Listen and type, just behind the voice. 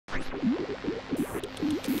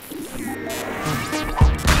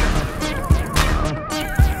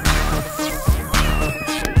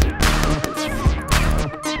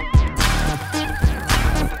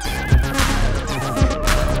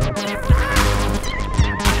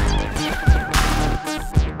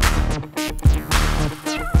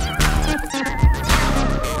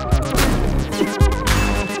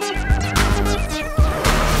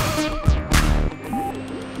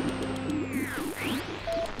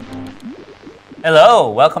Hello,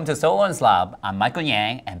 welcome to SolarWinds Lab. I'm Michael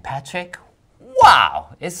Yang and Patrick.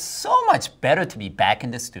 Wow, it's so much better to be back in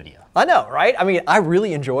the studio. I know, right? I mean, I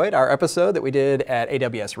really enjoyed our episode that we did at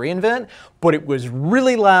AWS reInvent, but it was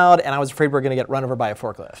really loud and I was afraid we were going to get run over by a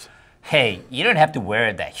forklift. Hey, you don't have to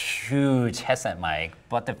wear that huge headset mic,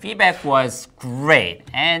 but the feedback was great,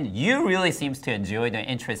 and you really seems to enjoy the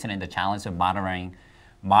interest in the challenge of monitoring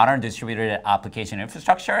modern distributed application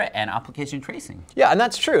infrastructure and application tracing. Yeah, and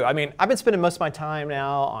that's true. I mean, I've been spending most of my time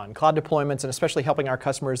now on cloud deployments and especially helping our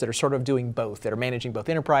customers that are sort of doing both, that are managing both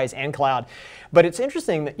enterprise and cloud. But it's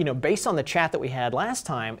interesting that, based on the chat that we had last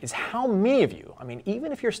time, is how many of you, I mean,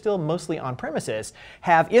 even if you're still mostly on premises,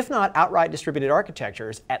 have, if not outright distributed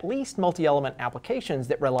architectures, at least multi-element applications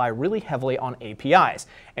that rely really heavily on APIs.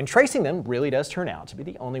 And tracing them really does turn out to be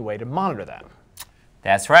the only way to monitor them.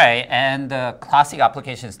 That's right, and the classic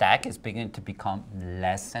application stack is beginning to become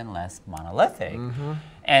less and less monolithic.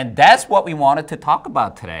 And that's what we wanted to talk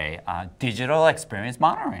about today, digital experience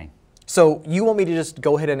monitoring. So you want me to just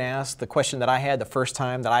go ahead and ask the question that I had the first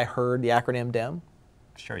time that I heard the acronym DEM?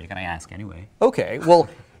 Sure, you're going to ask anyway. Okay, well,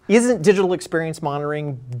 isn't digital experience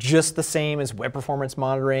monitoring just the same as web performance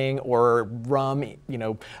monitoring or RUM,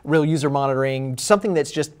 real user monitoring, something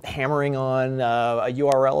that's just hammering on a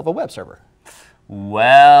URL of a web server?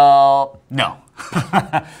 Well, no.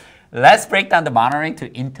 Let's break down the monitoring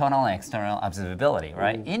to internal and external observability,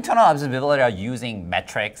 right? Internal observability are using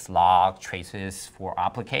metrics, log, traces for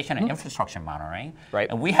application and infrastructure monitoring. Right.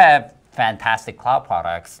 And we have fantastic cloud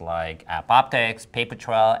products like AppOptics,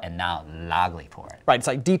 Papertrail, and now Loggly for it. Right, it's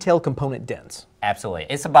like detailed component dense. Absolutely.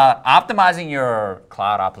 It's about optimizing your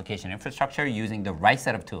cloud application infrastructure using the right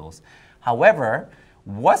set of tools. However,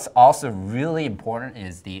 what's also really important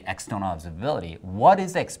is the external observability. What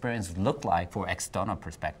does the experience look like for external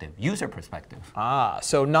perspective, user perspective?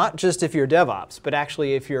 So not just if you're DevOps, but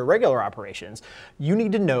actually if you're regular operations, you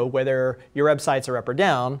need to know whether your websites are up or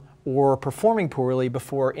down or performing poorly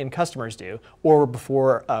before end customers do, or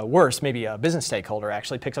before, worse, maybe a business stakeholder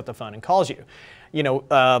actually picks up the phone and calls you.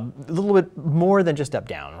 A little bit more than just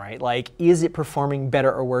up-down, right? Like, is it performing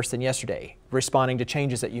better or worse than yesterday, responding to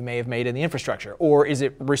changes that you may have made in the infrastructure? Or is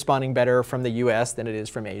it responding better from the US than it is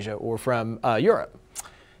from Asia or from Europe?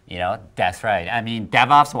 That's right. I mean,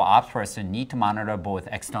 DevOps or ops person need to monitor both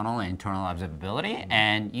external and internal observability.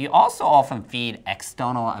 And you also often feed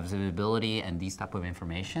external observability and these type of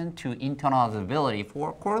information to internal observability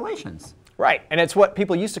for correlations. Right, and it's what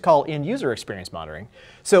people used to call end-user experience monitoring.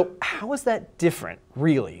 So how is that different,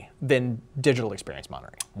 really, than digital experience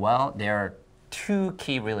monitoring? Well, there are two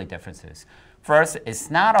key really differences. First,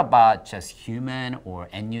 it's not about just human or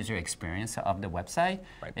end-user experience of the website.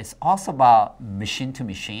 Right. It's also about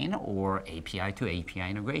machine-to-machine or API-to-API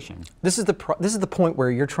integration. This is the point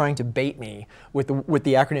where you're trying to bait me with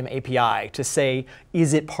the acronym API to say,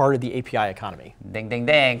 is it part of the API economy? Ding, ding,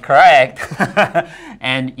 ding, correct.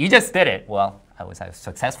 And you just did it. Well, I was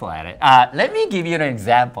successful at it. Let me give you an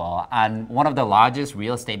example on one of the largest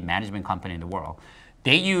real estate management company in the world.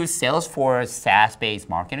 They use Salesforce SaaS-based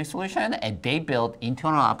marketing solution, and they build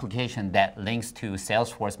internal application that links to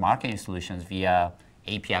Salesforce marketing solutions via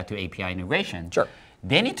API-to-API integration. Sure.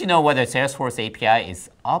 They need to know whether Salesforce API is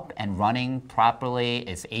up and running properly,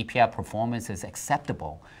 its API performance is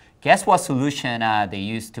acceptable. Guess what solution they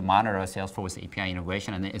use to monitor Salesforce API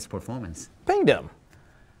integration and its performance? Pingdom.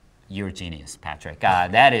 You're a genius, Patrick.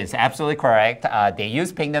 That is absolutely correct. They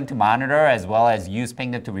use Pingdom to monitor as well as use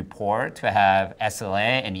Pingdom to report, to have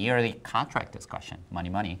SLA and yearly contract discussion,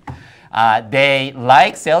 money. They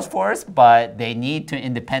like Salesforce, but they need to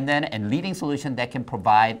independent and leading solution that can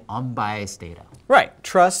provide unbiased data. Right,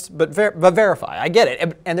 trust, but verify. I get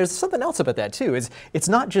it. And there's something else about that too. It's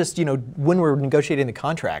not just when we're negotiating the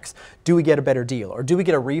contracts, do we get a better deal or do we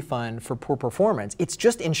get a refund for poor performance? It's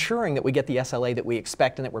just ensuring that we get the SLA that we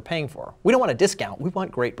expect and that we're paying for. We don't want a discount. We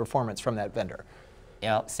want great performance from that vendor.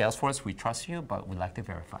 Salesforce, we trust you, but we'd like to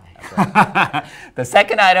verify. Right. The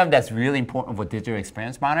second item that's really important for digital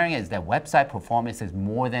experience monitoring is that website performance is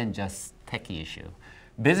more than just techie issue.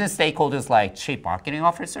 Business stakeholders like chief marketing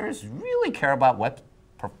officers really care about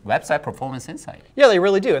website performance insight. Yeah, they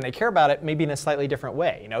really do, and they care about it maybe in a slightly different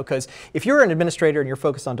way, because if you're an administrator and you're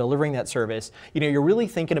focused on delivering that service, you're really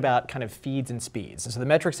thinking about kind of feeds and speeds. And so the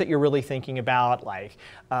metrics that you're really thinking about, like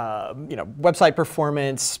website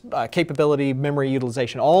performance, capability, memory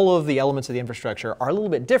utilization, all of the elements of the infrastructure are a little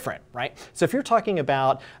bit different, right? So if you're talking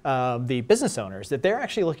about the business owners, that they're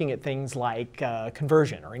actually looking at things like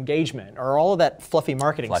conversion or engagement or all of that fluffy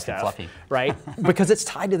marketing stuff, right? Because it's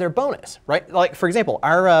tied to their bonus, right? Like, for example,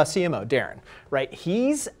 our CMO, Darren, right?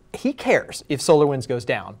 He's he cares if SolarWinds goes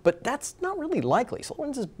down, but that's not really likely.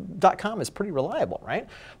 SolarWinds.com is pretty reliable, right?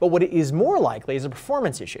 But what is more likely is a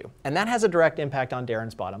performance issue, and that has a direct impact on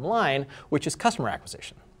Darren's bottom line, which is customer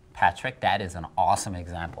acquisition. Patrick, that is an awesome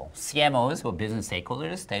example. CMOs or business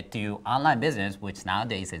stakeholders that do online business, which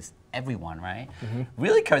nowadays is everyone, right?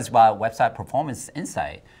 Really cares about website performance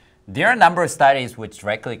insight. There are a number of studies which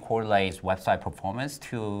directly correlates website performance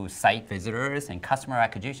to site visitors and customer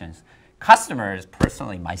acquisitions. Customers,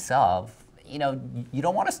 personally, myself, you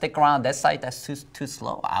don't want to stick around that site that's too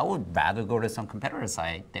slow. I would rather go to some competitor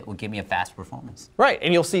site that will give me a fast performance. Right,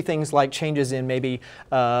 and you'll see things like changes in maybe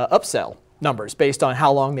upsell numbers based on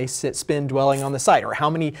how long they spend dwelling on the site, or how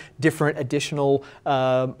many different additional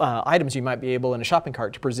items you might be able in a shopping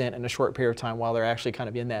cart to present in a short period of time while they're actually kind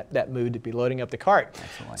of in that mood to be loading up the cart.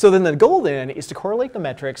 Excellent. So then the goal then is to correlate the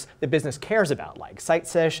metrics that business cares about, like site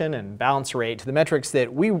session and bounce rate, to the metrics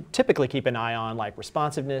that we typically keep an eye on, like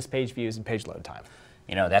responsiveness, page views, and page load time.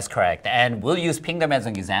 That's correct. And we'll use Pingdom as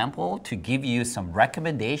an example to give you some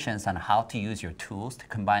recommendations on how to use your tools to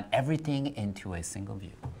combine everything into a single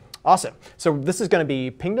view. Awesome. So this is going to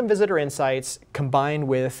be Pingdom Visitor Insights combined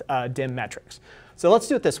with DIM metrics. So let's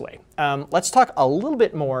do it this way. Let's talk a little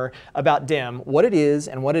bit more about DIM, what it is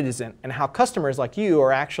and what it isn't, and how customers like you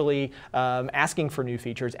are actually asking for new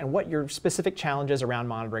features, and what your specific challenges around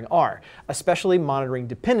monitoring are, especially monitoring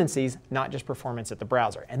dependencies, not just performance at the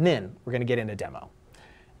browser. And then we're going to get into demo.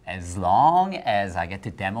 As long as I get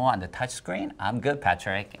to demo on the touch screen, I'm good,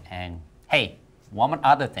 Patrick. And hey, one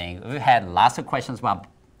other thing. We've had lots of questions about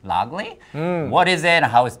Loggly. What is it and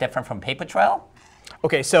how it's different from Papertrail?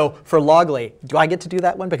 Okay, so for Loggly, do I get to do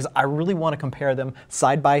that one? Because I really want to compare them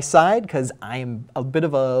side by side, because I am a bit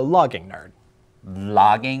of a logging nerd.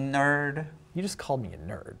 Logging nerd? You just called me a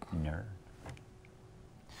nerd. Nerd.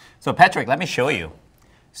 So Patrick, let me show you.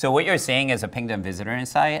 So what you're seeing is a Pingdom Visitor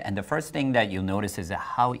Insight, and the first thing that you'll notice is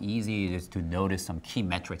how easy it is to notice some key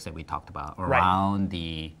metrics that we talked about around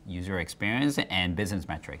the user experience and business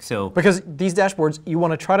metrics. So because these dashboards, you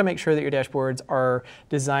want to try to make sure that your dashboards are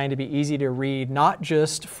designed to be easy to read, not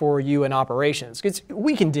just for you in operations. Because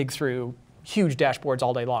we can dig through huge dashboards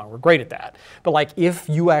all day long. We're great at that. But like if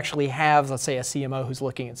you actually have, let's say, a CMO who's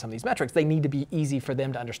looking at some of these metrics, they need to be easy for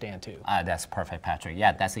them to understand too. That's perfect, Patrick.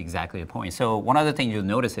 Yeah, that's exactly the point. So one other thing you'll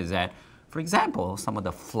notice is that, for example, some of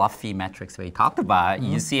the fluffy metrics we talked about,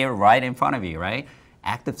 you see it right in front of you, right?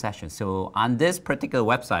 Active sessions. So on this particular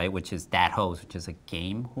website, which is DatHost, which is a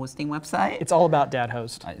game hosting website. It's all about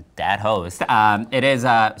DatHost. DatHost. It is,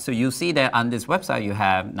 so you see that on this website you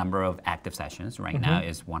have number of active sessions. Right now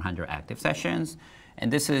is 100 active sessions.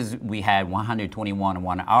 And this is, we had 121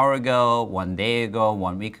 1 hour ago, 1 day ago,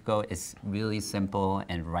 1 week ago. It's really simple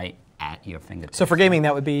and right at your fingertips. So for gaming,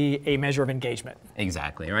 that would be a measure of engagement.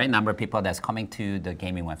 Exactly, right? Number of people that's coming to the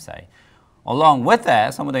gaming website. Along with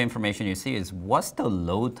that, some of the information you see is what's the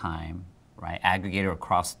load time, right, aggregated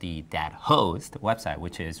across the DatHost website,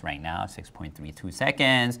 which is right now 6.32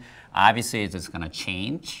 seconds. Obviously, it's just going to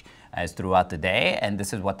change as throughout the day, and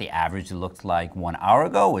this is what the average looked like 1 hour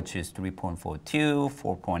ago, which is 3.42,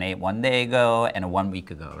 4.8 1 day ago, and 1 week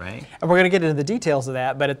ago, right? And we're going to get into the details of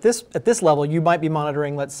that, but at this level, you might be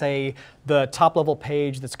monitoring, let's say, the top level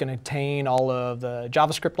page that's going to contain all of the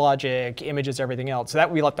JavaScript logic, images, everything else. So that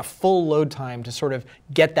would be like the full load time to sort of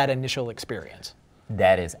get that initial experience.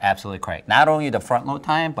 That is absolutely correct. Not only the front load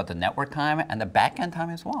time, but the network time and the back end time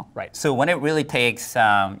as well. Right. So when it really takes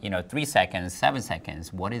 3 seconds, 7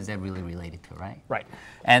 seconds, what is that really related to, right? Right.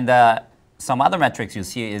 And some other metrics you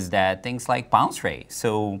see is that things like bounce rate.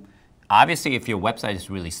 So obviously, if your website is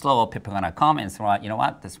really slow, people are going to come and say, well, you know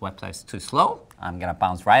what, this website is too slow. I'm going to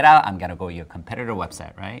bounce right out. I'm going to go to your competitor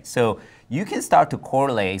website, right? So you can start to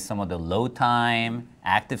correlate some of the load time,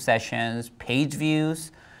 active sessions, page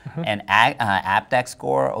views, and AppDex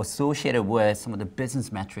score associated with some of the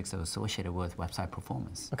business metrics that are associated with website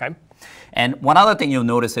performance. Okay. And one other thing you'll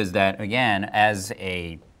notice is that, again, as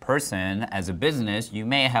a person, as a business, you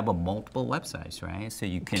may have multiple websites, right? So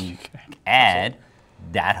you can add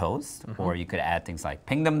DatHost, or you could add things like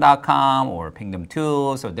Pingdom.com or Pingdom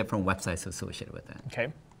Tools or different websites associated with it.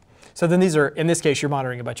 Okay. So then these are, in this case, you're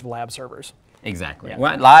monitoring a bunch of lab servers. Exactly. Yeah.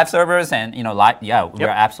 Well, live servers and, we're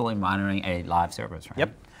absolutely monitoring a live servers, right?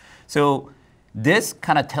 Yep. So this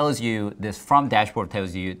kind of tells you, this from dashboard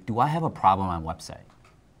tells you, do I have a problem on website,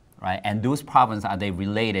 right? And those problems, are they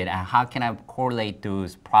related? And how can I correlate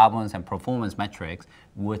those problems and performance metrics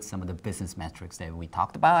with some of the business metrics that we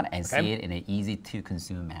talked about and see it in an easy to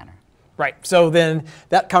consume manner? Right. So then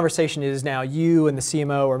that conversation is now you and the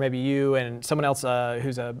CMO, or maybe you and someone else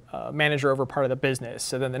who's a manager over part of the business.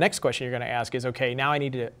 So then the next question you're going to ask is, okay, now I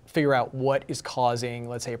need to figure out what is causing,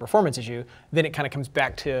 let's say, a performance issue. Then it kind of comes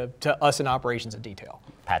back to us in operations in detail.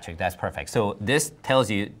 Patrick, that's perfect. So this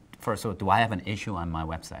tells you, first of all, do I have an issue on my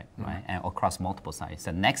website, right? And across multiple sites.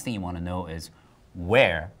 The next thing you want to know is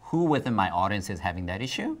who within my audience is having that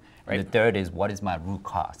issue. Right. And the third is, what is my root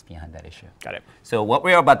cause behind that issue? Got it. So what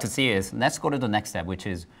we're about to see is, let's go to the next step, which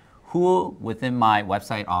is who within my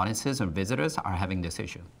website audiences or visitors are having this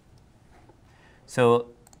issue. So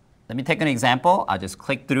let me take an example. I'll just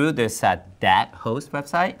click through this that host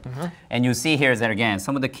website. And you see here is that, again,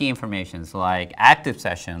 some of the key informations like active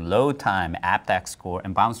session, load time, app score,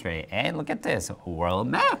 and bounce rate. And look at this, world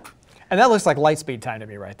map. And that looks like light speed time to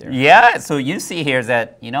me right there. Yeah, so you see here is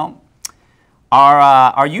that,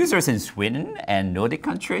 our users in Sweden and Nordic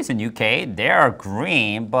countries in UK, they are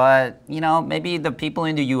green, but maybe the people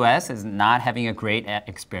in the US is not having a great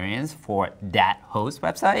experience for that host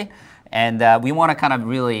website. And we want to kind of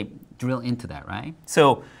really drill into that, right?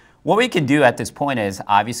 So what we can do at this point is,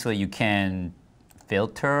 obviously you can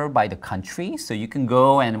filter by the country. So you can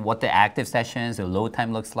go and what the active sessions, the load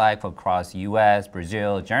time looks like across US,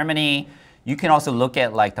 Brazil, Germany. You can also look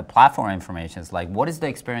at like the platform information, like what is the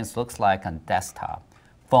experience looks like on desktop,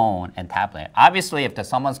 phone, and tablet. Obviously, if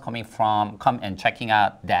someone's coming and checking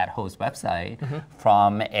out that host website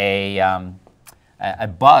from a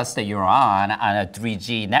bus that you're on a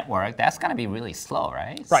 3G network, that's going to be really slow,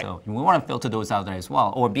 right? Right. So we want to filter those out there as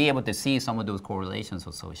well, or be able to see some of those correlations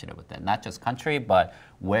associated with that, not just country, but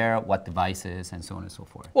where, what devices, and so on and so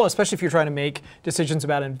forth. Well, especially if you're trying to make decisions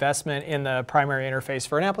about investment in the primary interface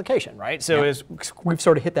for an application, right? So as we've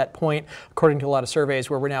sort of hit that point, according to a lot of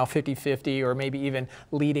surveys, where we're now 50-50, or maybe even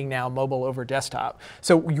leading now mobile over desktop.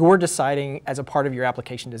 So you're deciding as a part of your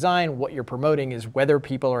application design, what you're promoting is whether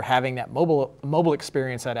people are having that mobile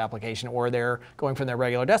experience that application, or they're going from their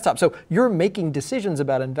regular desktop. So you're making decisions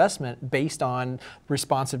about investment based on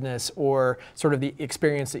responsiveness or sort of the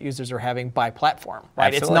experience that users are having by platform,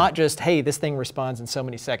 right? Absolutely. It's not just, hey, this thing responds in so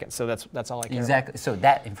many seconds, so that's all I care Exactly. So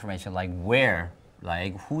that information, like where,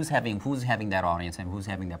 like who's having that audience and who's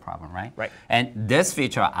having that problem, right? Right. And this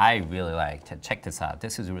feature I really like. Check this out.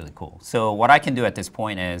 This is really cool. So what I can do at this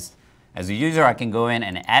point is, as a user, I can go in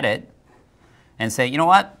and edit and say, you know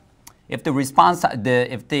what? If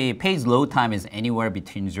the page load time is anywhere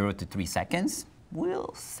between 0 to 3 seconds,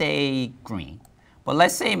 we'll say green. But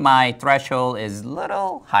let's say my threshold is a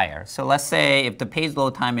little higher. So let's say if the page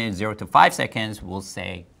load time is 0 to 5 seconds, we'll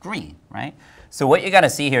say green, right? So what you got to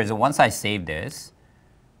see here is that once I save this,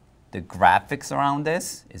 the graphics around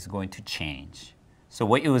this is going to change. So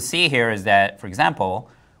what you will see here is that, for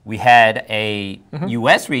example, we had a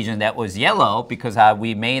US region that was yellow because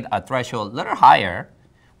we made a threshold a little higher,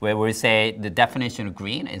 where we say the definition of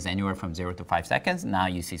green is anywhere from 0 to 5 seconds. Now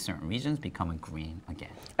you see certain regions becoming green again.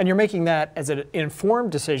 And you're making that as an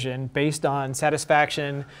informed decision based on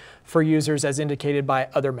satisfaction for users as indicated by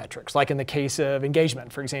other metrics. Like in the case of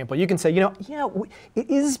engagement, for example, you can say, it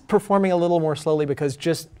is performing a little more slowly because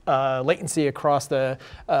just latency across the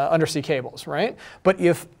undersea cables, right? But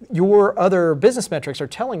if your other business metrics are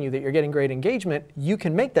telling you that you're getting great engagement, you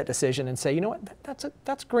can make that decision and say, you know what,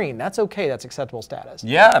 that's green, that's okay, that's acceptable status.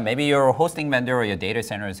 Yeah, maybe your hosting vendor or your data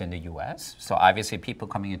center is in the US. So obviously people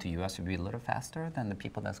coming into the US would be a little faster than the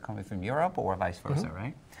people that's coming from Europe, or vice versa,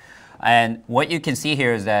 right? And what you can see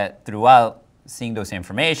here is that throughout seeing those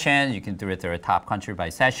information, you can do it through a top country by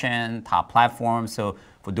session, top platform. So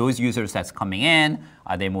for those users that's coming in,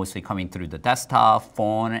 are they mostly coming through the desktop,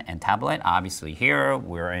 phone, and tablet? Obviously here,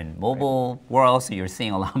 we're in mobile world, so you're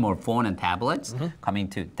seeing a lot more phone and tablets coming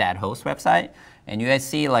to that host website. And you guys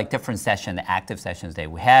see like different sessions, the active sessions that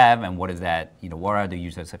we have, and what is that, where are the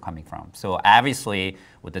users are coming from. So obviously,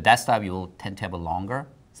 with the desktop, you'll tend to have a longer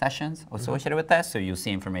sessions associated with that. So you'll see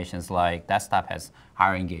informations like desktop has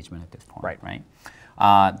higher engagement at this point,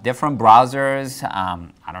 right? Different browsers,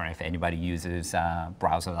 I don't know if anybody uses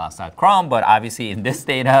browsers outside Chrome, but obviously in this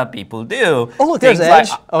data, people do. Oh, look, there's Edge.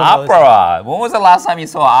 Like Opera. When was the last time you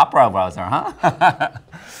saw Opera browser, huh?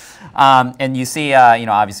 And you see,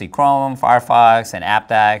 obviously Chrome, Firefox, and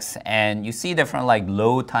AppDex, and you see different like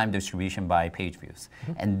load time distribution by page views.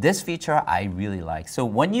 And this feature I really like. So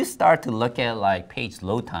when you start to look at like page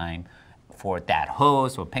load time for that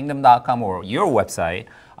host or Pingdom.com or your website,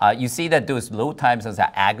 you see that those load times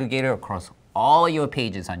are aggregated across all your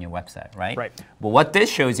pages on your website, right? Right. But what this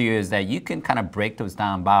shows you is that you can kind of break those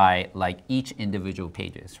down by like each individual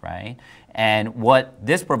pages, right? And what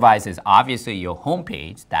this provides is obviously your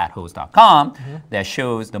homepage, thathost.com, that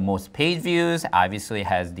shows the most page views, obviously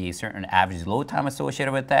has the certain average load time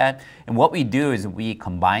associated with that. And what we do is we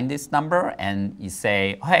combine this number and you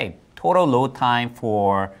say, hey, total load time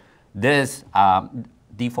for this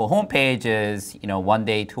default homepage is 1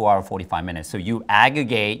 day, 2 hours, 45 minutes. So you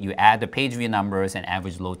aggregate, you add the page view numbers and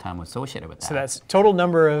average load time associated with that. So that's total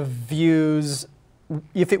number of views.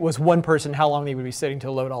 If it was one person, how long they would be sitting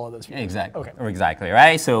to load all of those views. Exactly. Okay. Exactly,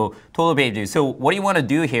 right? So total page views. So what you want to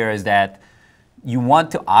do here is that you want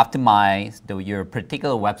to optimize your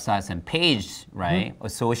particular websites and page, right,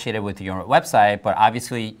 associated with your website, but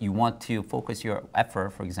obviously you want to focus your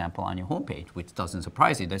effort, for example, on your homepage, which doesn't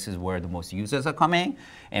surprise you. This is where the most users are coming.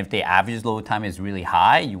 And if the average load time is really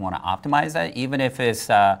high, you want to optimize that, even if it's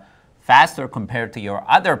faster compared to your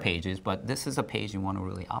other pages, but this is a page you want to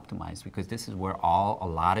really optimize because this is where a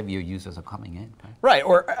lot of your users are coming in. Right,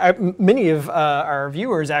 or many of our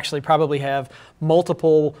viewers actually probably have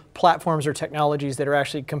multiple platforms or technologies that are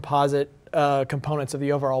actually composite components of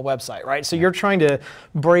the overall website, right? So you're trying to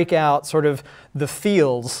break out sort of the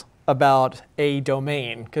fields about a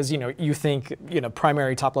domain because you think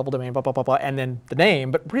primary top level domain blah blah blah blah and then the name,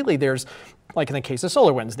 but really there's, like in the case of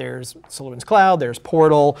SolarWinds, there's SolarWinds Cloud, there's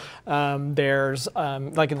Portal, there's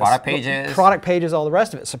like in the product pages, all the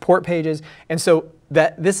rest of it, support pages, and so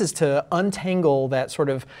that this is to untangle that sort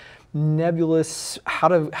of nebulous, how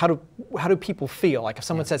do people feel? Like if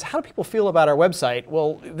someone says, how do people feel about our website?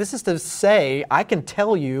 Well, this is to say, I can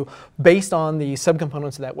tell you based on the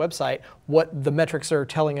subcomponents of that website, what the metrics are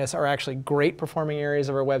telling us are actually great performing areas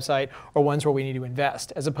of our website or ones where we need to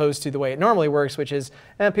invest, as opposed to the way it normally works, which is,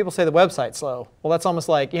 people say the website's slow. Well, that's almost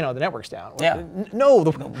like, the network's down. Yeah. No,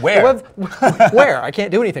 where? Where? I can't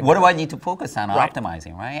do anything. What do I need to focus on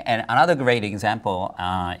optimizing, right? And another great example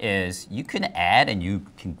is you can add and you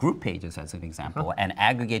can group pages as an example and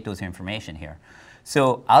aggregate those information here.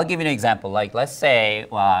 So I'll give you an example. Like let's say,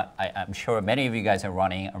 I'm sure many of you guys are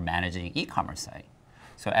running or managing e-commerce site.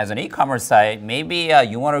 So as an e-commerce site, maybe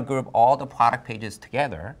you want to group all the product pages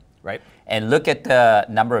together, right? And look at the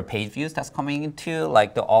number of page views that's coming into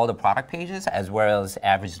like all the product pages as well as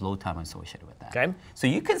average load time associated with that. Okay. So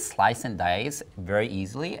you can slice and dice very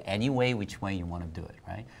easily any way, which way you want to do it,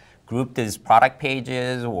 right? Group these product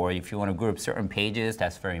pages, or if you want to group certain pages,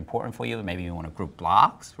 that's very important for you. Maybe you want to group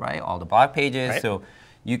blocks, right? All the blog pages. Right. So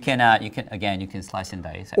you can slice and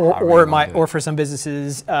dice. Or for some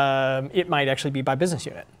businesses, it might actually be by business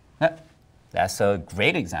unit. That's a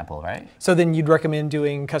great example, right? So then you'd recommend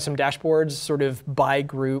doing custom dashboards sort of by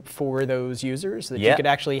group for those users so that you could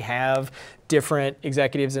actually have different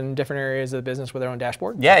executives in different areas of the business with their own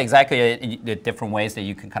dashboard? Yeah, exactly. The different ways that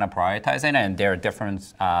you can kind of prioritize it, and there are different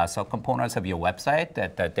subcomponents of your website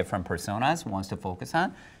that different personas wants to focus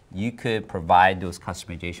on. You could provide those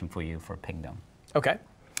customization for you for Pingdom. Okay.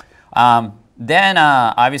 Then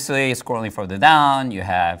obviously scrolling further down, you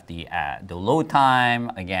have the load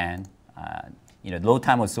time again. Load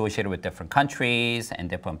time associated with different countries and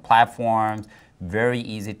different platforms. Very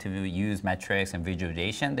easy to use metrics and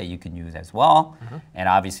visualization that you can use as well. And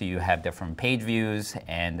obviously you have different page views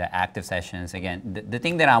and the active sessions. Again, the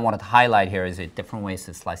thing that I wanted to highlight here is different ways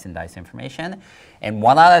to slice and dice information. And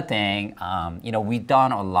one other thing, we've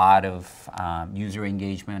done a lot of user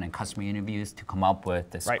engagement and customer interviews to come up with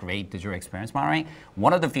this great digital experience monitoring.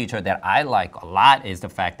 One of the features that I like a lot is the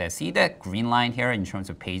fact that, see that green line here in terms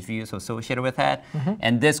of page views associated with that?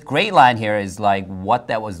 And this gray line here is like what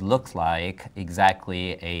that looks like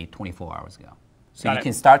exactly 24 hours ago. So you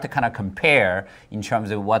can start to kind of compare in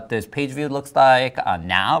terms of what this page view looks like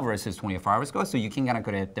now versus 24 hours ago, so you can kind of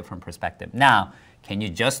get a different perspective. Now, can you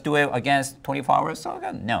just do it against 24 hours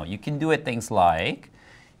ago? No, you can do it things like,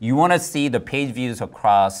 you want to see the page views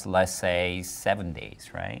across, let's say, 7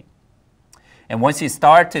 days, right? And once you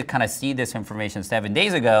start to kind of see this information 7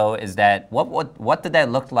 days ago, is that what did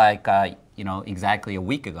that look like exactly a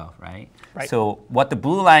week ago, right? So what the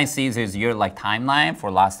blue line sees is your timeline for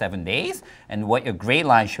last 7 days, and what your gray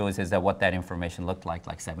line shows is that what that information looked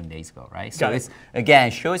like 7 days ago, right? So it's,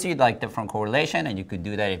 again, shows you different correlation, and you could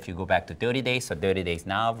do that if you go back to 30 days, so 30 days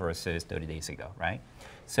now versus 30 days ago, right?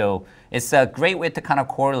 So it's a great way to kind of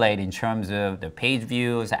correlate in terms of the page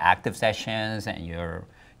views, active sessions, and your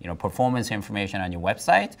performance information on your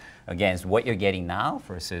website against what you're getting now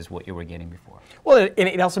versus what you were getting before. Well, and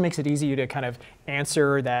it also makes it easier to kind of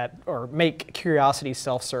answer that or make curiosity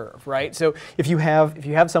self-serve, right? So if you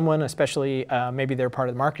have someone, especially maybe they're part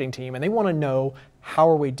of the marketing team, and they want to know how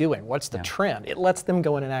are we doing? What's the trend? It lets them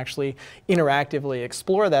go in and actually interactively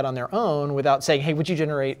explore that on their own without saying, hey, would you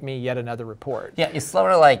generate me yet another report? Yeah, it's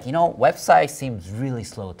sort of like, website seems really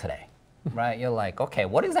slow today, right? You're like, okay,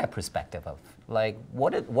 what is that perspective of? Like,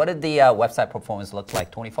 what did the website performance look like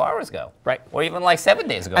 24 hours ago? Right. Or even like 7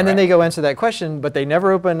 days ago, And then they go answer that question, but they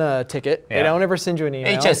never open a ticket. Yeah. They don't ever send you an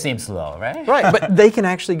email. It just seems slow, right? Right, but they can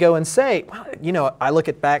actually go and say, well, I look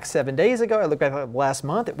at back 7 days ago, I look back at last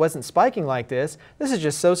month, it wasn't spiking like this. This is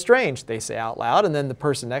just so strange, they say out loud, and then the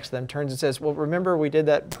person next to them turns and says, well, remember we did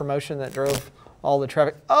that promotion that drove all the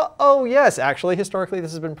traffic? Oh yes, actually, historically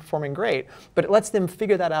this has been performing great. But it lets them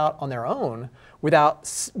figure that out on their own without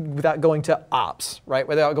going to ops, right?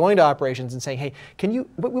 Without going to operations and saying, hey,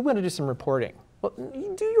 we want to do some reporting. Well,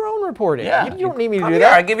 you do your own reporting. Yeah. You don't need me to do Here,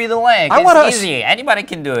 that. I'll give you the link. It's easy. Anybody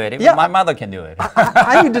can do it. Even my mother can do it.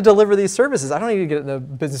 I need to deliver these services. I don't need to get in the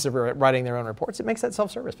business of writing their own reports. It makes that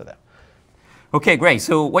self-service for them. Okay, great.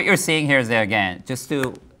 So what you're seeing here is that, again, just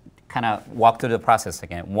to kind of walk through the process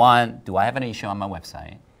again. One, do I have an issue on my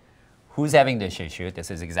website? Who's having this issue? This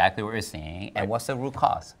is exactly what we're seeing. And what's the root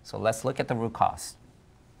cause? So let's look at the root cause.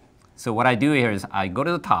 So what I do here is I go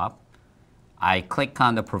to the top, I click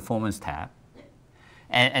on the performance tab,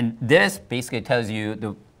 and this basically tells you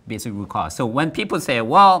the basic root cause. So when people say,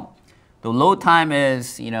 well, the load time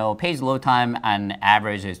is, page load time on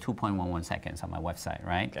average is 2.11 seconds on my website,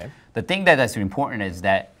 right? Okay. The thing that's important is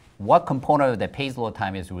that what component of the page load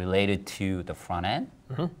time is related to the front end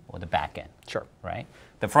or the back end? Sure. Right?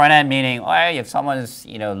 The front end meaning, if someone's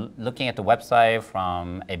looking at the website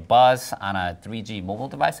from a bus on a 3G mobile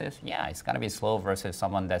devices, yeah, it's gonna be slow versus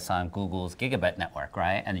someone that's on Google's gigabit network,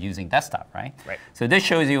 right? And using desktop, right? Right. So this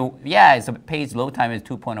shows you, it's a page load time is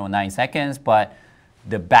 2.09 seconds, but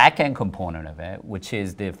the back end component of it, which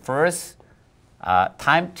is the first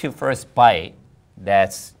time to first byte,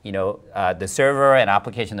 that's the server and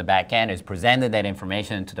application, the back end is presented that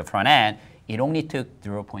information to the front end. It only took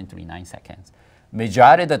 0.39 seconds.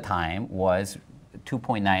 Majority of the time was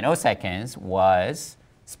 2.90 seconds was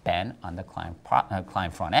spent on the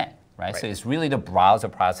client front end, right? So it's really the browser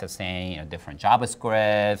processing, different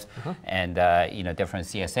JavaScripts and different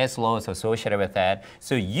CSS loads associated with that.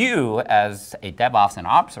 So you, as a DevOps and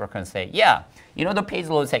ops worker, can say, the page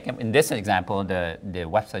load second. In this example, the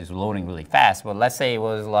website is loading really fast. But let's say it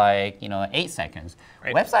was like 8 seconds.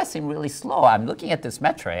 Right. Websites seem really slow. I'm looking at this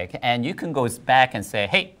metric, and you can go back and say,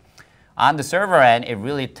 hey, on the server end, it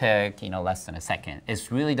really took less than a second.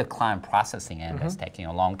 It's really the client processing end that's taking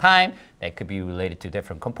a long time. That could be related to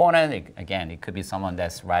different components. Again, it could be someone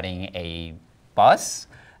that's riding a bus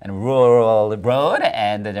and rural road,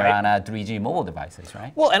 and they're on a 3G mobile devices,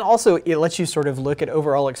 right? Well, and also it lets you sort of look at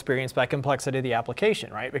overall experience by complexity of the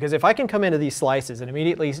application, right? Because if I can come into these slices and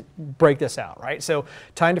immediately break this out, right? So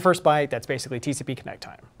time to first byte, that's basically TCP connect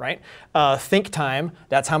time, right? Think time,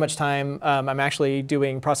 that's how much time I'm actually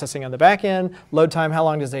doing processing on the back end. Load time, how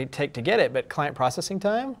long does it take to get it? But client processing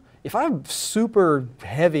time, if I have super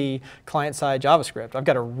heavy client-side JavaScript, I've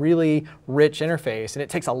got a really rich interface, and it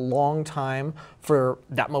takes a long time for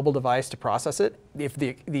that mobile device to process it. If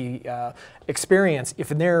the experience, if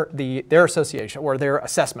their association or their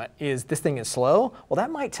assessment is this thing is slow, well,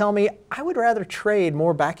 that might tell me I would rather trade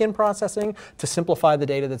more back-end processing to simplify the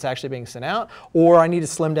data that's actually being sent out, or I need to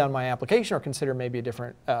slim down my application or consider maybe a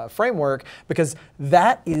different framework, because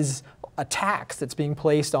that is a tax that's being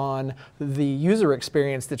placed on the user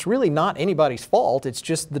experience that's really not anybody's fault. It's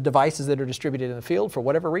just the devices that are distributed in the field, for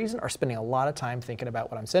whatever reason, are spending a lot of time thinking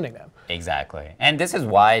about what I'm sending them. Exactly. And this is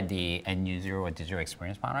why the end user or digital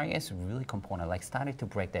experience monitoring is really component, like starting to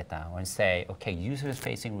break that down and say, okay, users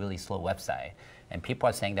facing really slow website, and people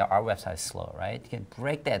are saying that our website is slow, right? You can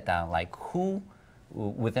break that down, like who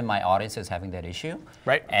within my audience is having that issue.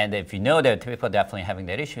 Right. And if you know that people are definitely having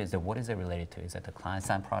that issue, is that what is it related to? Is it the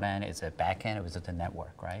client-side front end? Is it back end? Or is it the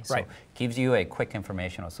network, right? So it gives you a quick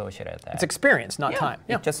information associated with that. It's experience, not time.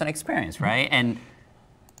 It's just an experience, right? And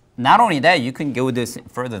not only that, you can go this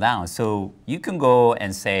further down. So you can go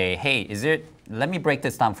and say, hey, let me break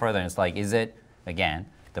this down further. And it's like, is it, again,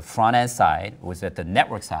 the front end side, or is it the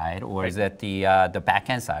network side, or is it the back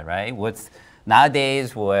end side, right?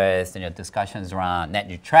 Nowadays, with discussions around net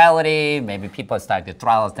neutrality, maybe people start to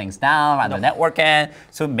throttle things down on the network end.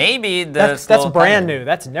 So maybe that's brand new.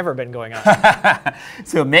 That's never been going on.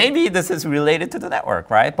 So maybe this is related to the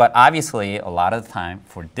network, right? But obviously, a lot of the time,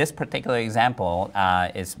 for this particular example,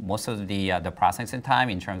 is most of the processing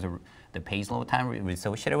time in terms of the page load time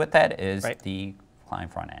associated with that is the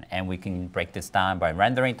client front end. And we can break this down by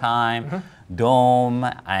rendering time, DOM,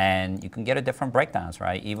 and you can get a different breakdowns,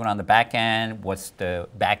 right? Even on the back end, what's the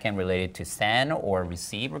back end related to send or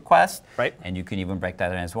receive request? Right. And you can even break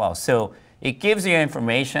that in as well. So it gives you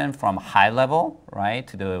information from high level, right,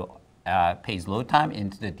 to the page load time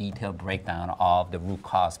into the detailed breakdown of the root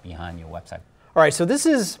cause behind your website. All right, so this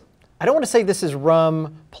is, I don't want to say this is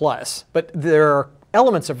RUM plus, but there are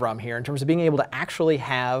elements of RUM here in terms of being able to actually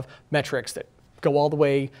have metrics that go all the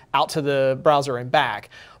way out to the browser and back.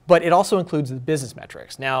 But it also includes the business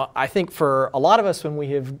metrics. Now, I think for a lot of us, when we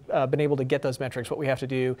have been able to get those metrics, what we have to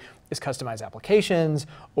do is customize applications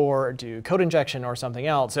or do code injection or something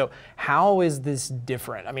else. So how is this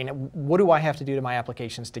different? I mean, what do I have to do to my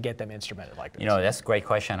applications to get them instrumented like this? You know, that's a great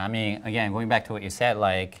question. I mean, again, going back to what you said,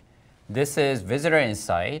 like, this is Visitor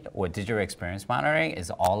Insight or Digital Experience Monitoring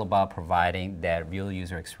is all about providing that real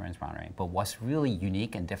user experience monitoring. But what's really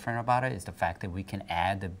unique and different about it is the fact that we can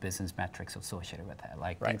add the business metrics associated with that,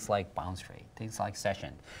 like things like bounce rate, things like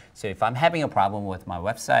session. So if I'm having a problem with my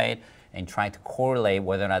website and trying to correlate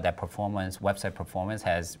whether or not that performance, website performance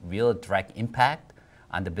has real direct impact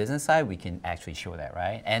on the business side, we can actually show that,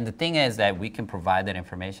 right? And the thing is that we can provide that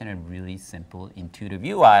information in really simple, intuitive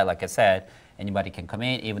UI. Like I said, anybody can come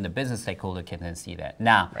in, even the business stakeholder can then see that.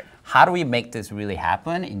 Now, how do we make this really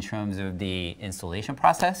happen in terms of the installation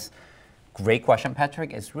process? Great question,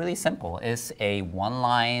 Patrick. It's really simple. It's a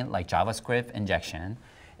one-line like JavaScript injection,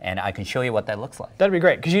 and I can show you what that looks like. That'd be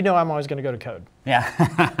great, because you know I'm always going to go to code.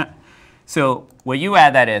 Yeah. So what you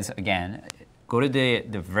add that is, again, go to the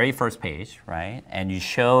very first page, right? And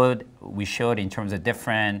we showed in terms of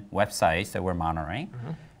different websites that we're monitoring.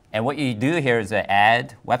 And what you do here is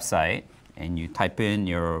add website, and you type in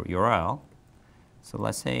your URL. So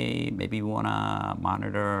let's say maybe we want to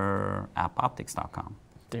monitor appoptics.com.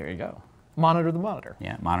 There you go. Monitor the monitor.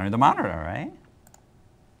 Yeah, monitor the monitor, right?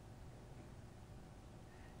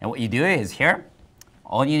 And what you do is here,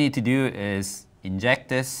 all you need to do is inject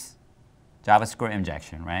this JavaScript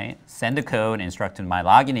injection, right? Send the code, instruct to my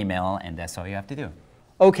login email, and that's all you have to do.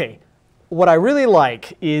 Okay. What I really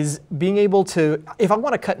like is being able to, if I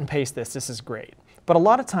want to cut and paste this, this is great. But a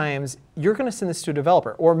lot of times, you're going to send this to a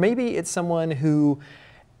developer, or maybe it's someone who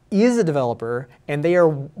is a developer and they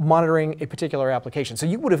are monitoring a particular application. So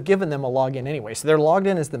you would have given them a login anyway. So they're logged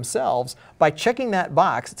in as themselves. By checking that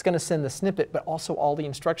box, it's going to send the snippet, but also all the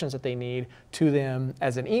instructions that they need to them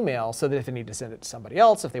as an email, so that if they need to send it to somebody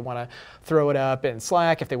else, if they want to throw it up in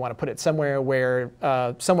Slack, if they want to put it somewhere where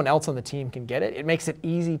someone else on the team can get it, it makes it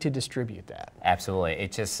easy to distribute that. Absolutely.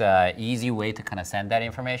 It's just an easy way to kind of send that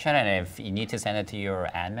information. And if you need to send it to your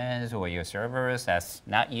admins or your servers, that's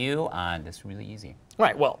not you, that's really easy.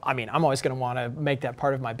 Right. Well, I mean, I'm always going to want to make that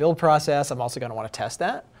part of my build process. I'm also going to want to test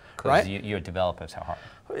that. Because you're developers at heart.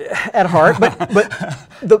 At heart,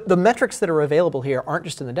 but the metrics that are available here aren't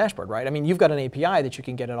just in the dashboard, right? I mean, you've got an API that you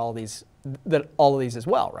can get at all of these as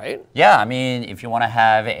well, right? Yeah. I mean, if you want to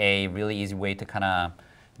have a really easy way to kind of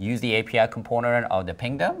use the API component of the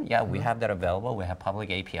Pingdom, yeah, we have that available. We have public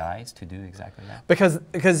APIs to do exactly that.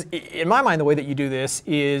 Because in my mind, the way that you do this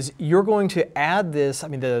is you're going to add this. I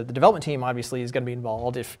mean, the development team obviously is going to be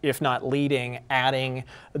involved, if not leading, adding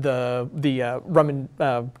the RUM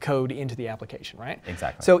code into the application, right?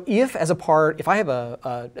 Exactly. So if I have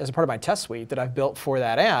as a part of my test suite that I've built for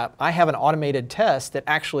that app, I have an automated test that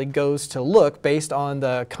actually goes to look based on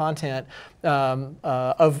the content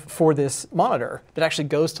for this monitor that actually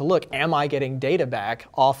goes to look, am I getting data back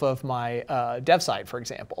off of my dev site, for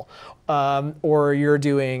example? Or you're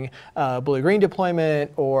doing blue-green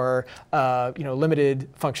deployment or limited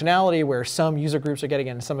functionality where some user groups are getting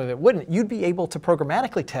it and some of it wouldn't. You'd be able to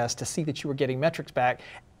programmatically test to see that you were getting metrics back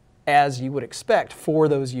as you would expect for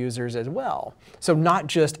those users as well. So not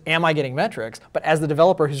just am I getting metrics, but as the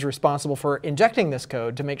developer who's responsible for injecting this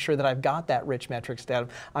code to make sure that I've got that rich metrics data,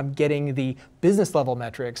 I'm getting the business level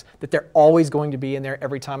metrics that they're always going to be in there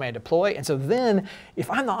every time I deploy. And so then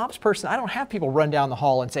if I'm the ops person, I don't have people run down the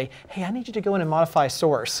hall and say, hey, I need you to go in and modify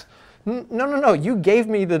source. No. You gave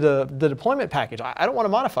me the deployment package. I don't want to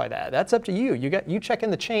modify that. That's up to you. You check in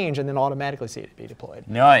the change and then automatically see it be deployed.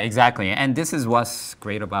 No, exactly. And this is what's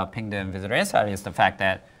great about Pingdom Visitor Insight is the fact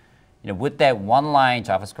that with that one-line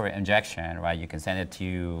JavaScript injection, right, you can send it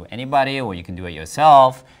to anybody or you can do it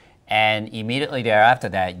yourself. And immediately thereafter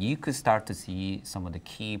that, you could start to see some of the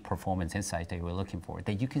key performance insights that you were looking for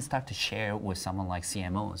that you can start to share with someone like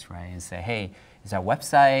CMOs, right? And say, hey, is our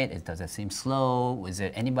website, does it seem slow? Is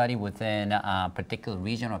it anybody within a particular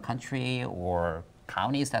region or country or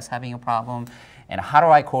counties that's having a problem? And how do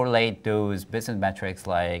I correlate those business metrics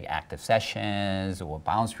like active sessions or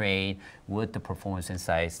bounce rate with the performance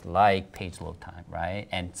insights like page load time, right?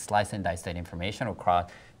 And slice and dice that information across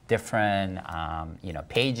different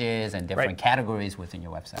pages and different categories within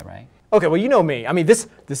your website, right? Okay, well, you know me. I mean, this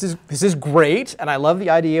is great, and I love the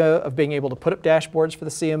idea of being able to put up dashboards for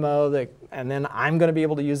the CMO, and then I'm going to be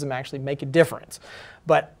able to use them to actually make a difference.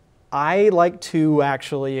 But I like to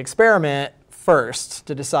actually experiment first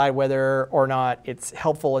to decide whether or not it's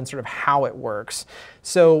helpful and sort of how it works.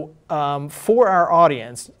 So for our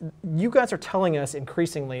audience, you guys are telling us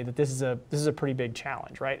increasingly that this is a pretty big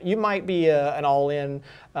challenge, right? You might be an all-in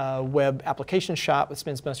web application shop that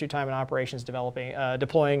spends most of your time in operations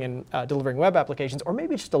deploying and delivering web applications, or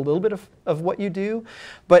maybe just a little bit of what you do.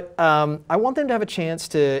 But I want them to have a chance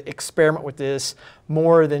to experiment with this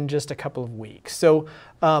more than just a couple of weeks. So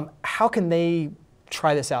how can they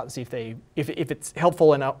try this out and see if it's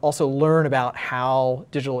helpful, and also learn about how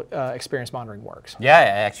digital experience monitoring works? Yeah,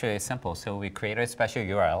 actually it's simple. So we created a special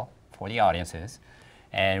URL for the audiences.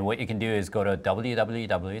 And what you can do is go to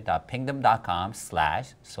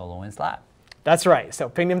www.pingdom.com/SolarWinds Lab. That's right. So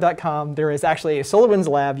pingdom.com, there is actually a SolarWinds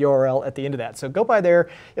Lab URL at the end of that. So go by there.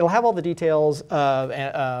 It'll have all the details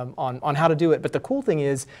on how to do it. But the cool thing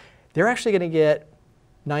is they're actually going to get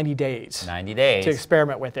 90 days. 90 days. To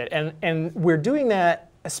experiment with it. And we're doing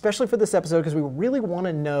that especially for this episode because we really want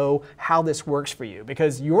to know how this works for you.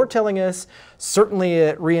 Because you're telling us, certainly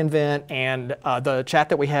at reInvent and the chat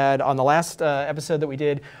that we had on the last episode that we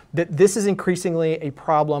did, that this is increasingly a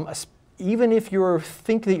problem, even if you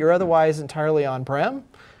think that you're otherwise entirely on-prem.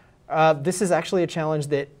 This is actually a challenge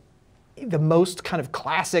that the most kind of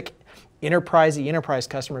classic enterprise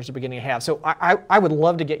customers are beginning to have. So I would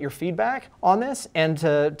love to get your feedback on this and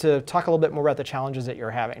to talk a little bit more about the challenges that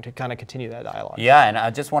you're having to kind of continue that dialogue. Yeah, and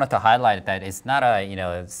I just wanted to highlight that it's not a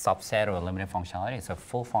subset or a limited functionality. It's a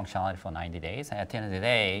full functionality for 90 days. And at the end of the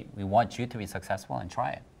day, we want you to be successful and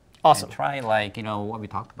try it. Awesome. And try what we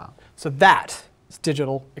talked about. So that is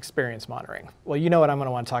digital experience monitoring. Well, you know what I'm going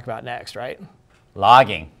to want to talk about next, right?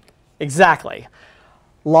 Logging. Exactly.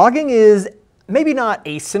 Logging is maybe not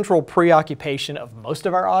a central preoccupation of most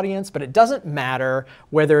of our audience, but it doesn't matter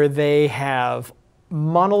whether they have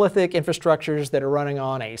monolithic infrastructures that are running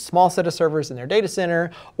on a small set of servers in their data center,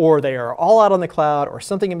 or they are all out on the cloud, or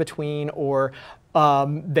something in between, or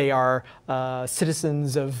they are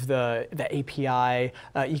citizens of the API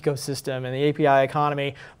ecosystem and the API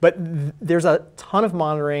economy. But there's a ton of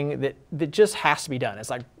monitoring that just has to be done. It's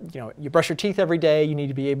like, you brush your teeth every day. You need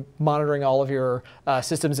to be monitoring all of your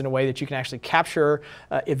systems in a way that you can actually capture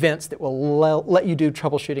events that will let you do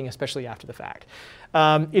troubleshooting, especially after the fact.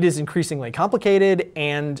 It is increasingly complicated,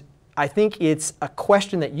 and I think it's a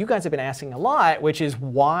question that you guys have been asking a lot, which is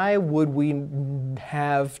why would we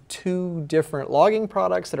have two different logging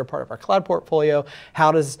products that are part of our cloud portfolio?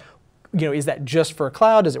 How does, is that just for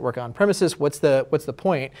cloud? Does it work on premises? What's the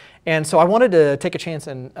point? And so I wanted to take a chance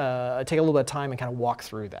and take a little bit of time and kind of walk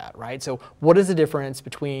through that, right? So what is the difference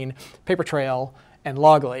between Papertrail and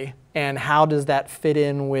Loggly, and how does that fit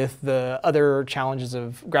in with the other challenges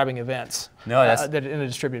of grabbing events in a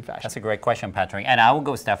distributed fashion? That's a great question, Patrick. And I will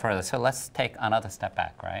go a step further. So let's take another step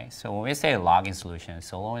back, right? So when we say logging solution,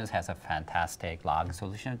 SolarWinds has a fantastic logging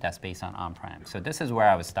solution that's based on-prem. So this is where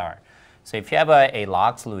I would start. So if you have a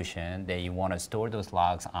log solution that you want to store those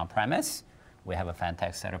logs on-premise, we have a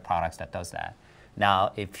fantastic set of products that does that.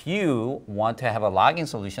 Now, if you want to have a logging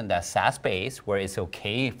solution that's SaaS-based, where it's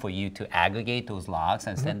okay for you to aggregate those logs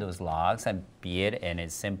and send those logs and be it in a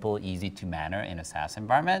simple, easy-to manner in a SaaS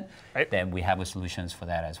environment, then we have solutions for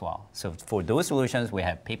that as well. So for those solutions, we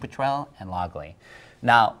have Papertrail and Loggly.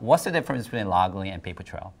 Now, what's the difference between Loggly and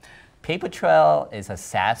Papertrail? Papertrail is a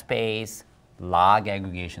SaaS-based log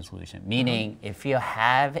aggregation solution, meaning if you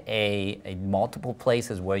have a multiple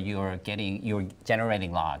places where you're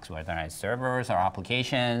generating logs, whether it's servers or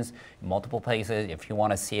applications, multiple places, if you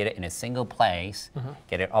want to see it in a single place,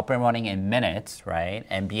 get it up and running in minutes, right,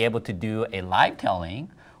 and be able to do a live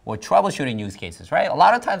telling or troubleshooting use cases, right? A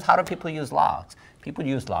lot of times, how do people use logs? People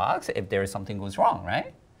use logs if there is something goes wrong,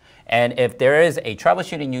 right? And if there is a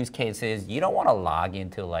troubleshooting use cases, you don't want to log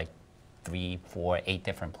into like 3, 4, 8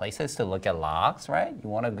 different places to look at logs, right? You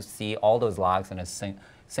want to see all those logs in a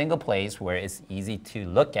single place where it's easy to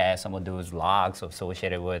look at some of those logs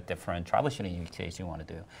associated with different troubleshooting use cases you want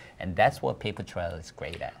to do. And that's what Papertrail is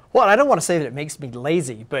great at. Well, I don't want to say that it makes me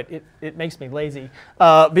lazy, but it makes me lazy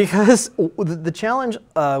because the challenge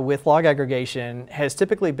with log aggregation has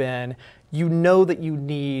typically been, that you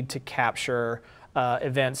need to capture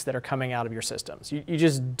events that are coming out of your systems. You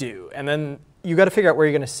just do. And then you got to figure out where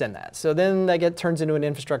you're going to send that. So then that turns into an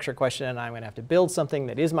infrastructure question, and I'm going to have to build something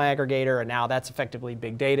that is my aggregator, and now that's effectively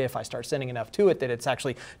big data if I start sending enough to it that it's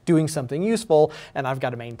actually doing something useful, and I've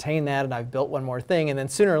got to maintain that, and I've built one more thing, and then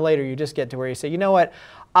sooner or later you just get to where you say, you know what,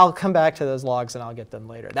 I'll come back to those logs and I'll get them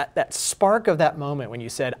later. That spark of that moment when you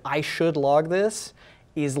said, I should log this,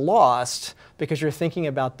 is lost because you're thinking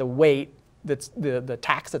about the weight, that's the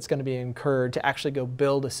tax that's going to be incurred to actually go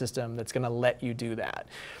build a system that's going to let you do that.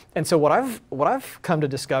 And so what I've come to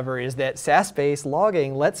discover is that SaaS-based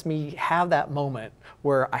logging lets me have that moment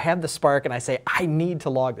where I have the spark and I say, I need to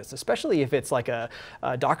log this, especially if it's like a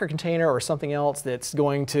Docker container or something else that's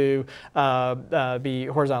going to be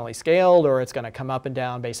horizontally scaled, or it's going to come up and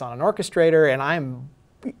down based on an orchestrator, and I'm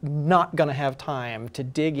not going to have time to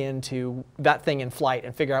dig into that thing in flight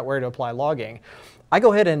and figure out where to apply logging. I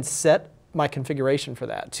go ahead and set my configuration for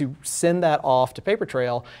that to send that off to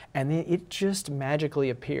Papertrail, and then it just magically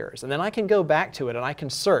appears. And then I can go back to it and I can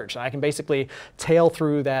search. And I can basically tail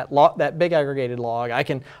through that big aggregated log. I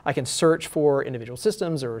can search for individual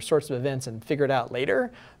systems or sorts of events and figure it out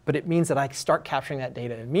later. But it means that I start capturing that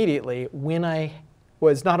data immediately when I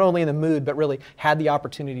was not only in the mood, but really had the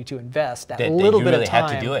opportunity to invest that little bit of time.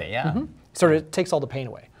 Had to do it, yeah. Mm-hmm. Sort of takes all the pain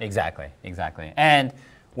away. Exactly, exactly. And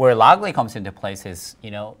where Loggly comes into place is,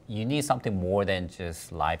 you need something more than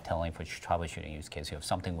just live telling for troubleshooting use case. You have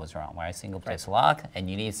something was wrong, right? Single place log, and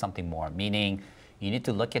you need something more, meaning you need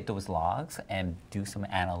to look at those logs and do some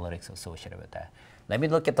analytics associated with that. Let me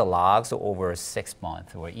look at the logs over a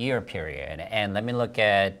 6-month or year period, and let me look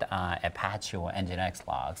at Apache or Nginx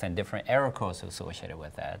logs and different error codes associated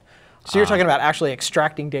with that. So you're talking about actually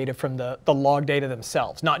extracting data from the log data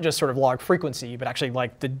themselves, not just sort of log frequency, but actually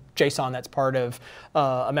like the JSON that's part of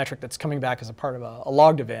a metric that's coming back as a part of a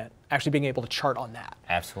logged event, actually being able to chart on that.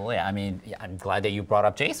 Absolutely. I mean, I'm glad that you brought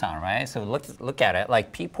up JSON, right? So look at it.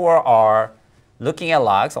 Like, people are looking at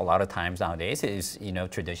logs a lot of times nowadays is,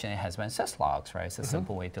 traditionally has been syslogs, right? It's a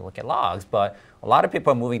simple way to look at logs, but a lot of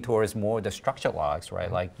people are moving towards more the structured logs,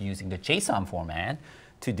 right? Like using the JSON format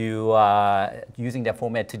to do, using that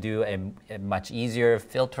format to do a much easier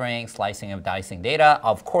filtering, slicing, and dicing data.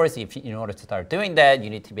 Of course, in order to start doing that, you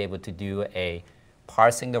need to be able to do a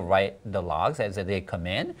parsing the logs as they come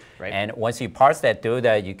in. Right. And once you parse that through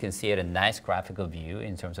that, you can see it a nice graphical view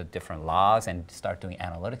in terms of different logs and start doing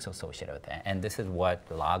analytics associated with that. And this is what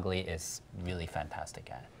Loggly is really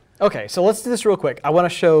fantastic at. Okay, so let's do this real quick. I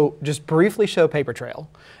want to just briefly show Papertrail,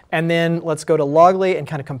 and then let's go to Loggly and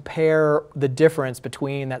kind of compare the difference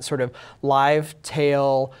between that sort of live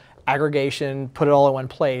tail aggregation, put it all in one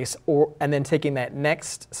place, and then taking that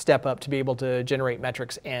next step up to be able to generate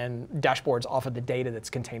metrics and dashboards off of the data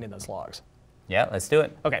that's contained in those logs. Yeah, let's do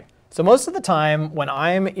it. Okay, so most of the time when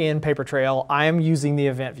I'm in Papertrail, I'm using the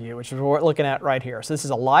event view, which is what we're looking at right here. So this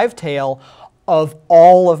is a live tail of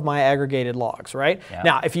all of my aggregated logs, right? Yeah.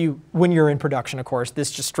 Now, when you're in production, of course,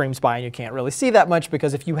 this just streams by and you can't really see that much,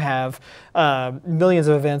 because if you have millions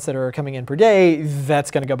of events that are coming in per day,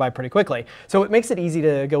 that's going to go by pretty quickly. So it makes it easy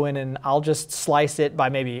to go in and I'll just slice it by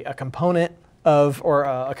maybe a component or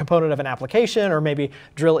a component of an application, or maybe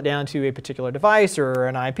drill it down to a particular device or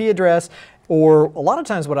an IP address. Or a lot of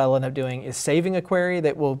times what I'll end up doing is saving a query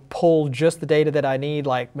that will pull just the data that I need,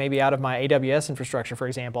 like maybe out of my AWS infrastructure, for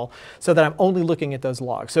example, so that I'm only looking at those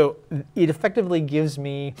logs. So it effectively gives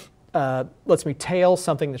me, lets me tail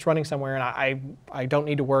something that's running somewhere, and I don't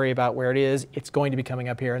need to worry about where it is. It's going to be coming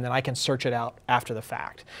up here, and then I can search it out after the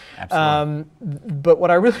fact. Absolutely. But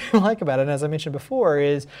what I really like about it, and as I mentioned before,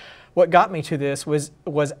 is what got me to this was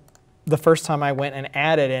the first time I went and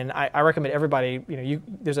added, and I recommend everybody,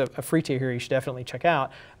 there's a free tier here you should definitely check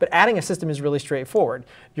out, but adding a system is really straightforward.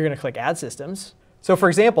 You're going to click Add Systems. So for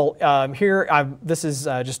example, this is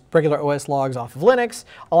just regular OS logs off of Linux.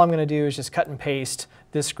 All I'm going to do is just cut and paste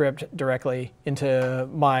this script directly into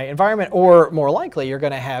my environment, or more likely, you're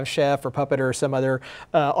going to have Chef or Puppet or some other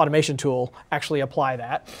automation tool actually apply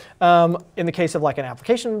that. In the case of like an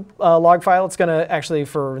application log file, it's going to actually,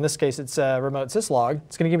 in this case, it's a remote syslog.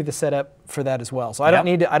 It's going to give me the setup for that as well. So I don't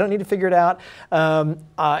need to figure it out. And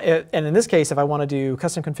in this case, if I want to do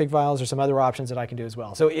custom config files, there's some other options that I can do as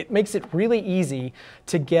well. So it makes it really easy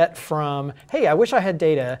to get from, hey, I wish I had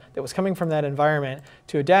data that was coming from that environment,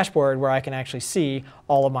 to a dashboard where I can actually see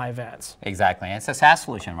all of my events. Exactly. And it's a SaaS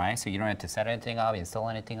solution, right? So you don't have to set anything up, install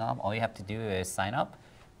anything up. All you have to do is sign up,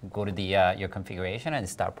 go to the your configuration and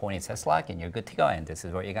start pointing syslog, and you're good to go. And this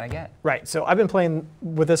is what you're gonna get. Right. So I've been playing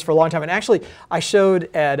with this for a long time, and actually, I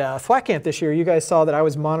showed at THWAC Camp this year. You guys saw that I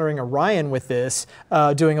was monitoring Orion with this,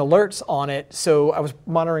 doing alerts on it. So I was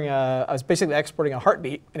monitoring. I was basically exporting a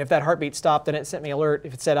heartbeat, and if that heartbeat stopped, then it sent me an alert.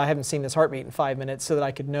 If it said I haven't seen this heartbeat in 5 minutes, so that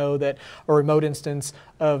I could know that a remote instance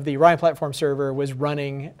of the Orion platform server was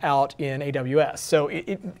running out in AWS. So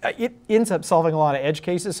it ends up solving a lot of edge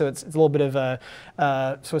cases. So it's a little bit of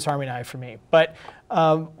a Swiss Army knife for me. But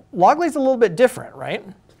Loggly is a little bit different, right?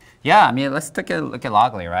 Yeah, I mean, let's take a look at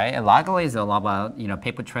Loggly, right? And Loggly is all about,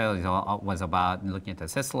 PaperTrail was about looking at the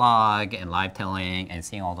syslog and live telling and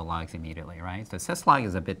seeing all the logs immediately, right? So syslog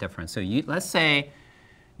is a bit different. So let's say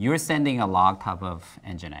you're sending a log type of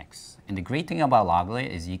Nginx. And the great thing about Loggly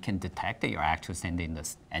is you can detect that you're actually sending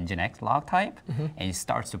this Nginx log type, and it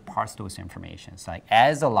starts to parse those information. So like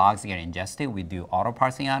as the logs get ingested, we do auto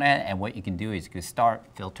parsing on it, and what you can do is you can start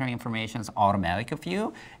filtering information automatically for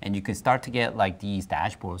you, and you can start to get like these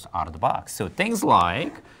dashboards out of the box. So things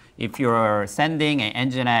like, if you're sending an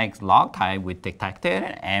Nginx log type, we detect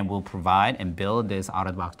it and we'll provide and build this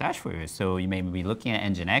out-of-the-box dashboard for you. So you may be looking at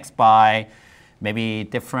Nginx by maybe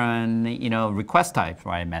different, request types,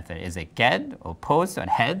 right? Method. Is it GET or POST or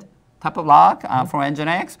head type of log from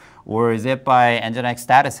Nginx? Or is it by Nginx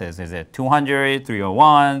statuses? Is it 200,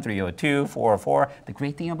 301, 302, 404? The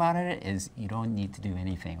great thing about it is you don't need to do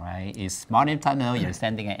anything, right? It's smart enough to know you're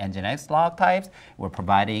sending an Nginx log types. We're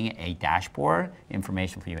providing a dashboard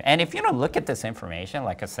information for you. And if you don't look at this information,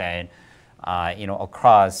 like I said,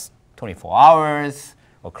 across 24 hours,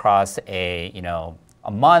 across a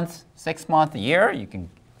month, 6 months, a year, you can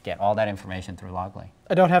get all that information through Loggly.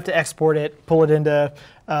 I don't have to export it, pull it into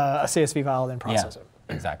a CSV file, then process it.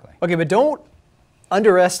 Exactly. Okay, but don't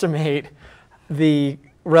underestimate the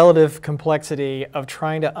relative complexity of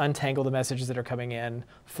trying to untangle the messages that are coming in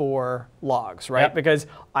for logs, right? Yep. Because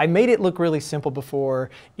I made it look really simple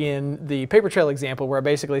before in the paper trail example where I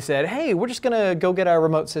basically said, hey, we're just gonna go get our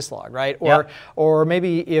remote syslog, right? Or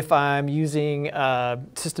maybe if I'm using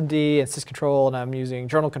systemd and syscontrol and I'm using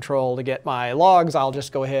journal control to get my logs, I'll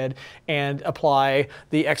just go ahead and apply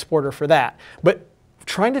the exporter for that. But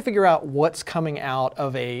trying to figure out what's coming out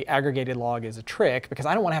of a aggregated log is a trick, because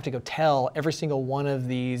I don't want to have to go tell every single one of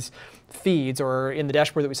these feeds, or in the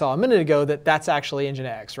dashboard that we saw a minute ago, that that's actually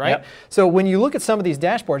Nginx, right? Yep. So when you look at some of these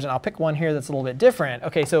dashboards, and I'll pick one here that's a little bit different.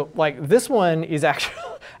 Okay, so like this one is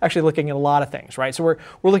actually looking at a lot of things, right? So we're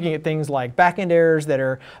looking at things like backend errors that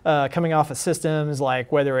are coming off of systems,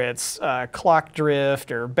 like whether it's clock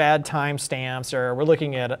drift or bad timestamps, or we're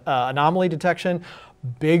looking at anomaly detection.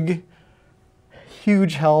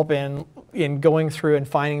 Huge help in going through and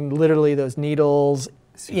finding literally those needles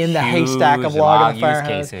in the haystack of log and fire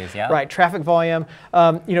hose. Right, traffic volume,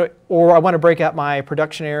 or I want to break out my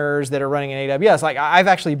production errors that are running in AWS. Like I've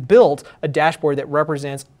actually built a dashboard that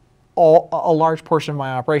represents a large portion of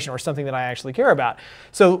my operation, or something that I actually care about.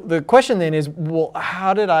 So the question then is, well,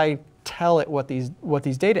 how did I tell it what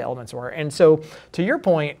these data elements were? And so to your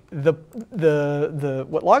point, what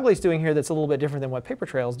Loggly is doing here that's a little bit different than what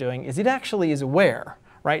papertrail is doing is it actually is aware,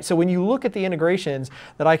 right? So when you look at the integrations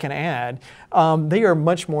that I can add, they are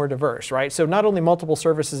much more diverse, right? So not only multiple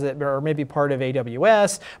services that are maybe part of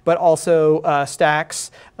AWS, but also stacks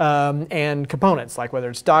and components, like whether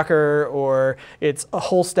it's Docker or it's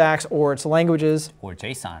whole stacks or it's languages. Or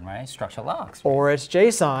JSON, right? Structured logs. Right? Or it's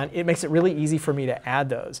JSON. It makes it really easy for me to add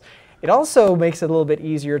those. It also makes it a little bit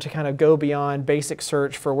easier to kind of go beyond basic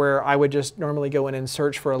search for where I would just normally go in and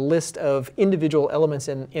search for a list of individual elements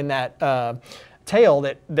in that tail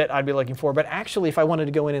that I'd be looking for. But actually, if I wanted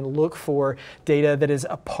to go in and look for data that is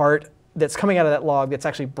that's coming out of that log that's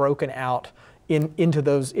actually broken out into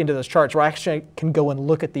those charts, where I actually can go and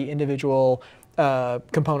look at the individual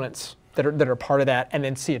components that are part of that, and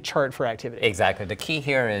then see a chart for activity. Exactly. The key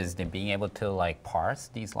here is being able to parse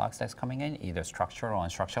these logs that's coming in, either structured or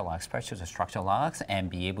unstructured log spreadsheets or structured logs, and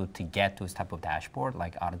be able to get those type of dashboard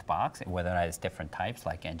out of the box, whether that is different types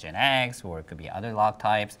like Nginx, or it could be other log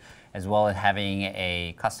types, as well as having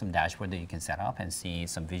a custom dashboard that you can set up and see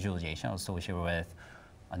some visualization associated with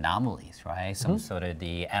anomalies, right? Some sort of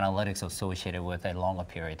the analytics associated with a longer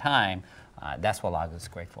period of time. That's what Loggly is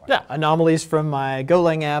great for. Yeah, anomalies from my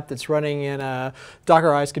Golang app that's running in a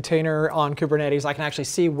Dockerized container on Kubernetes. I can actually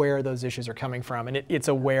see where those issues are coming from, and it's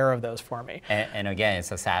aware of those for me. And again,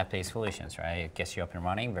 it's a SaaS-based solutions, right? It gets you up and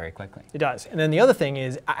running very quickly. It does. And then the other thing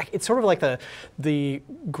is, it's sort of like not the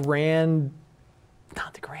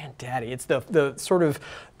granddaddy. It's the sort of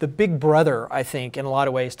the big brother, I think, in a lot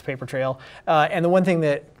of ways to papertrail. And the one thing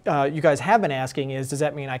that you guys have been asking is, does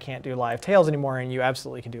that mean I can't do live tails anymore? And you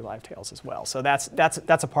absolutely can do live tails as well. So that's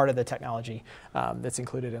a part of the technology that's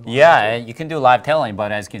included in. Yeah, you can do live tailing,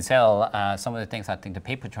 but as you can tell, some of the things I think the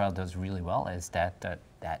paper trail does really well is that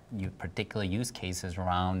you particular use cases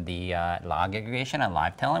around the log aggregation and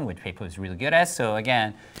live tailing, which paper is really good at. So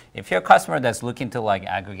again, if you're a customer that's looking to like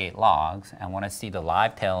aggregate logs and want to see the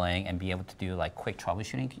live tailing and be able to do like quick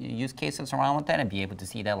troubleshooting use cases around with that and be able to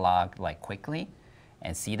see that log like quickly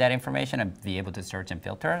and see that information and be able to search and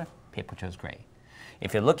filter, paper trail is great.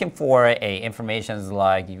 If you're looking for information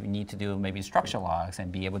like you need to do maybe structure logs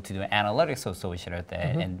and be able to do analytics associated with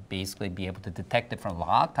that and basically be able to detect different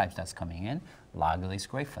log types that's coming in, Loggly is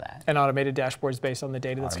great for that. And automated dashboards based on the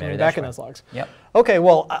data that's coming back in those logs. Yep. Okay,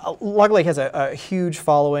 well, Loggly has a huge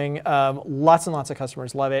following. Lots and lots of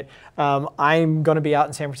customers love it. I'm going to be out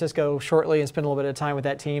in San Francisco shortly and spend a little bit of time with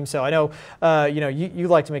that team. So I know, you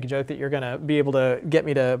like to make a joke that you're going to be able to get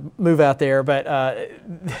me to move out there, but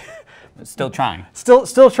still trying.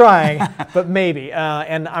 Still trying, but maybe.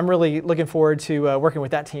 And I'm really looking forward to working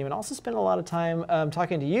with that team and also spend a lot of time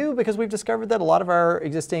talking to you because we've discovered that a lot of our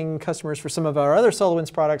existing customers for some of our other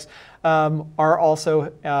SolarWinds products are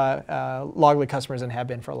also Loggly customers and have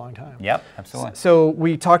been for a long time. Yep, absolutely. So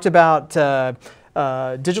we talked about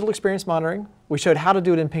digital experience monitoring. We showed how to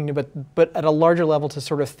do it in Pingdom, but at a larger level to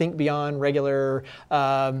sort of think beyond regular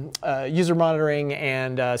user monitoring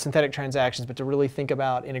and synthetic transactions, but to really think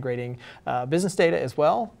about integrating business data as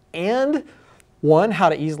well. And one, how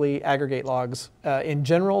to easily aggregate logs in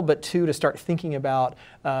general, but two, to start thinking about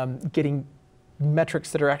getting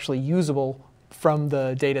metrics that are actually usable from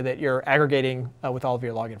the data that you're aggregating with all of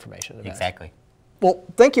your log information. Exactly. Well,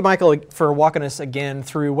 thank you, Michael, for walking us again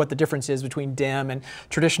through what the difference is between DEM and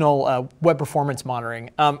traditional web performance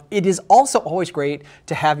monitoring. It is also always great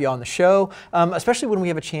to have you on the show, especially when we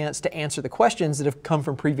have a chance to answer the questions that have come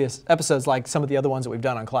from previous episodes, like some of the other ones that we've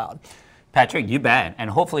done on cloud. Patrick, you bet. And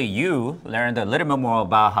hopefully you learned a little bit more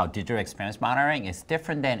about how digital experience monitoring is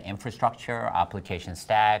different than infrastructure, application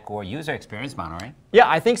stack, or user experience monitoring. Yeah,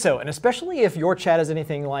 I think so. And especially if your chat is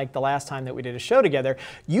anything like the last time that we did a show together,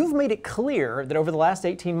 you've made it clear that over the last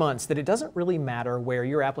 18 months that it doesn't really matter where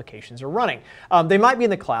your applications are running. They might be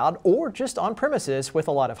in the cloud or just on premises with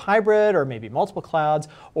a lot of hybrid or maybe multiple clouds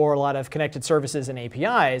or a lot of connected services and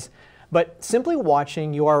APIs. But simply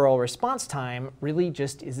watching URL response time really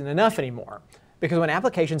just isn't enough anymore. Because when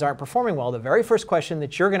applications aren't performing well, the very first question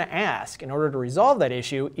that you're going to ask in order to resolve that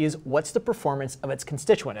issue is, what's the performance of its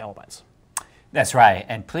constituent elements? That's right.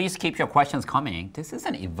 And please keep your questions coming. This is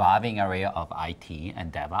an evolving area of IT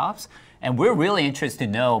and DevOps. And we're really interested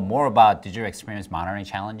to know more about digital experience monitoring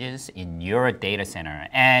challenges in your data center.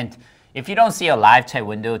 And if you don't see a live chat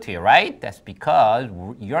window to your right, that's because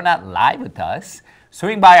you're not live with us.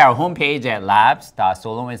 Swing by our homepage at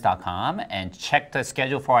labs.solarwinds.com and check the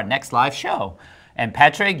schedule for our next live show. And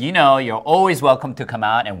Patrick, you're always welcome to come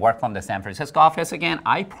out and work from the San Francisco office again.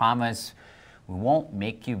 I promise we won't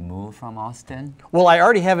make you move from Austin. Well, I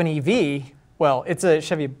already have an EV. Well, it's a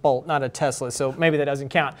Chevy Bolt, not a Tesla, so maybe that doesn't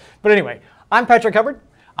count. But anyway, I'm Patrick Hubbard.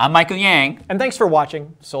 I'm Michael Yang. And thanks for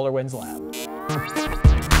watching SolarWinds Lab.